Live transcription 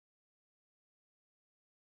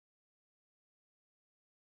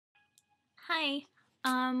Hi.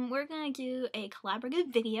 We're gonna do a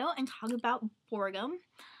collaborative video and talk about boredom.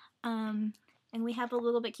 And we have a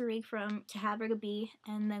little bit to read from To Have or to Be,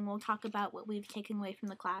 and then we'll talk about what we've taken away from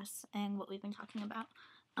the class and what we've been talking about.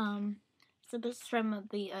 So this is from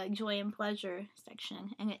the Joy and Pleasure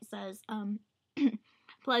section, and it says,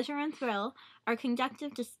 pleasure and thrill are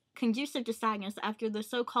conducive to sadness after the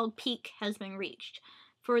so-called peak has been reached.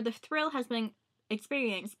 For the thrill has been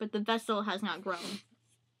experienced, but the vessel has not grown.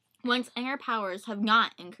 One's inner powers have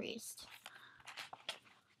not increased.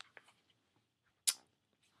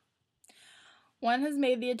 One has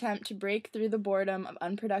made the attempt to break through the boredom of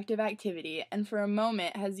unproductive activity, and for a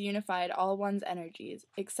moment has unified all one's energies,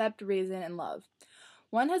 except reason and love.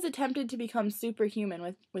 One has attempted to become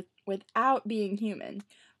superhuman without being human.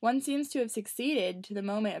 One seems to have succeeded to the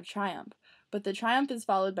moment of triumph, but the triumph is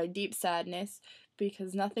followed by deep sadness,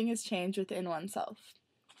 because nothing has changed within oneself.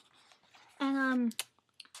 And,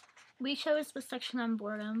 we chose the section on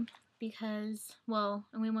boredom because, and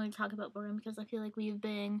we want to talk about boredom because I feel like we've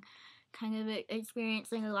been kind of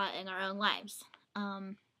experiencing a lot in our own lives,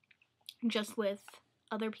 just with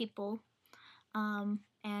other people, and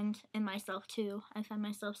in myself too. I find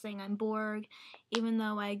myself saying I'm bored, even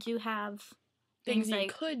though I do have things you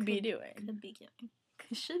could be doing.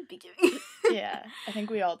 Should be doing. Yeah, I think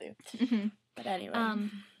we all do. Mm-hmm. But anyway.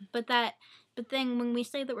 But then when we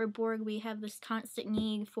say that we're bored, we have this constant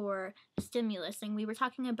need for stimulus. And we were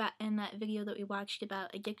talking about in that video that we watched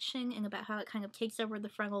about addiction and about how it kind of takes over the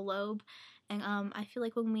frontal lobe. And I feel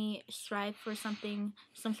like when we strive for some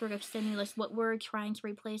sort of stimulus, what we're trying to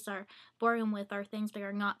replace our boredom with are things that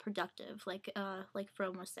are not productive, like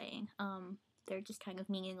Fromm was saying. They're just kind of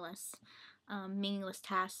meaningless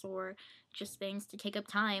tasks, or just things to take up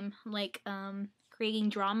time, like creating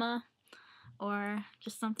drama, or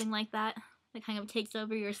just something like that kind of takes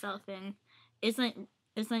over yourself and isn't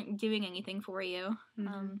doing anything for you,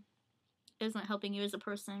 isn't helping you as a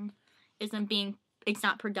person, it's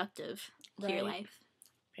not productive to your life.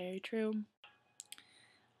 Very true.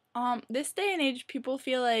 This day and age, people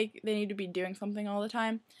feel like they need to be doing something all the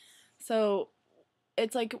time. So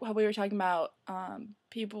it's like how we were talking about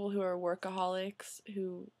people who are workaholics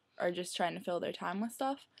who are just trying to fill their time with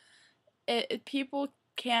stuff. People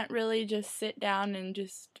can't really just sit down and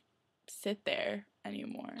just sit there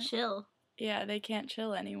anymore. Chill. Yeah, they can't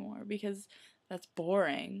chill anymore because that's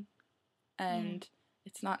boring and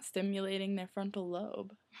it's not stimulating their frontal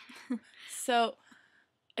lobe. So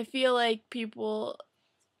I feel like people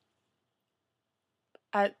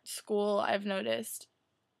at school, I've noticed,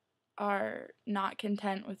 are not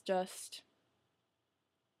content with just,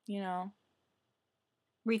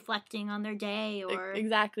 reflecting on their day, or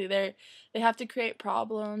exactly, they have to create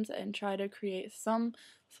problems and try to create some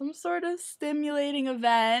sort of stimulating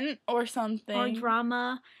event or something, or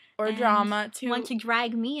drama to want to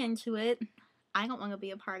drag me into it. I don't want to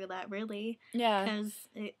be a part of that, really. Yeah, because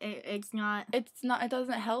it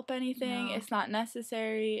doesn't help anything. No. It's not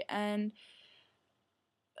necessary, and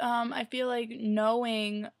I feel like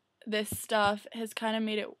knowing this stuff has kind of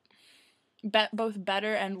made it both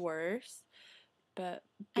better and worse. But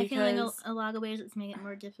I feel like a lot of ways it's made it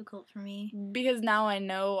more difficult for me. Because now I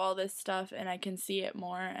know all this stuff and I can see it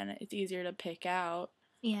more and it's easier to pick out.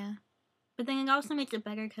 Yeah. But then it also makes it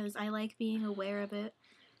better because I like being aware of it.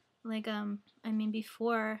 Like,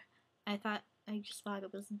 before I just thought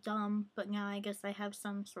it was dumb, but now I guess I have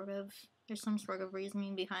there's some sort of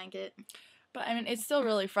reasoning behind it. But it still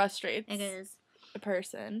really frustrates. It is. A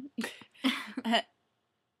person.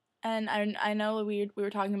 And I know we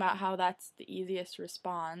were talking about how that's the easiest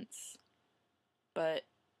response, but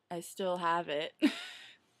I still have it.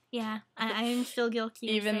 Yeah, I'm still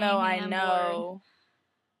guilty. Even though I know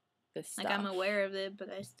this stuff. Like, I'm aware of it,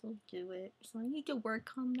 but I still do it. So I need to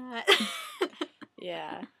work on that.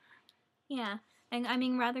 Yeah. Yeah,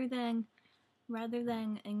 and rather than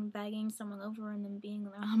inviting someone over and then being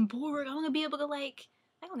like, I'm bored, I want to be able to, I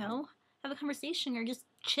don't know, have a conversation or just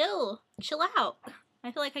chill out. I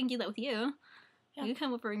feel like I can do that with you. Yeah. You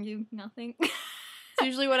come over and do nothing. It's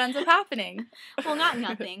usually what ends up happening. Well, not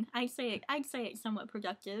nothing. I'd say it's somewhat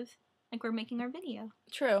productive. Like, we're making our video.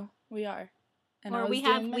 True, we are. And or we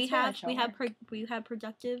have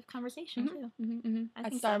productive conversation too.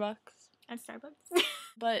 At Starbucks. So. At Starbucks.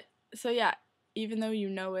 But so yeah, even though you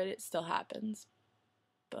know it still happens.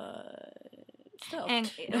 But still. And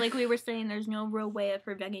like we were saying, there's no real way of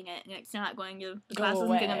preventing it, and it's not going to. The class isn't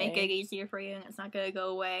going to make it easier for you, and it's not going to go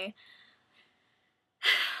away.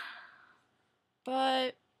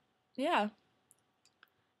 But yeah.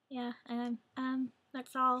 Yeah, and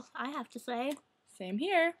that's all I have to say. Same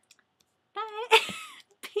here. Bye.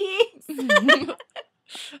 Peace.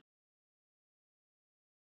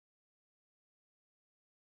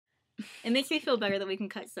 It makes me feel better that we can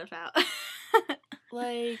cut stuff out.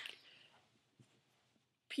 Like,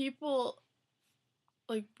 people,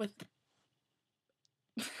 like, with...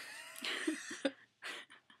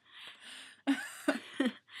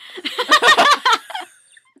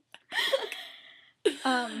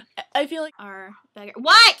 I feel like... Are better.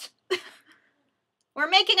 What? We're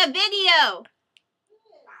making a video!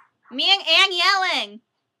 Me and Ann yelling!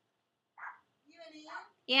 You and Ian?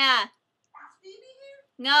 Yeah. Is Phoebe here?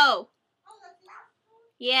 No. Oh, that's the asshole?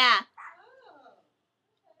 Yeah.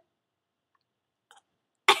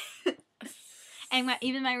 Oh. And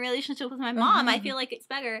even my relationship with my mom, I feel like it's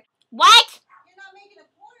better. What? You're not making a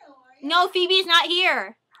porno, are you? No, Phoebe's not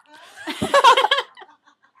here.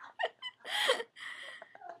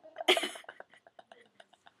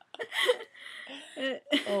 Oh.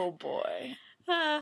 Oh, boy.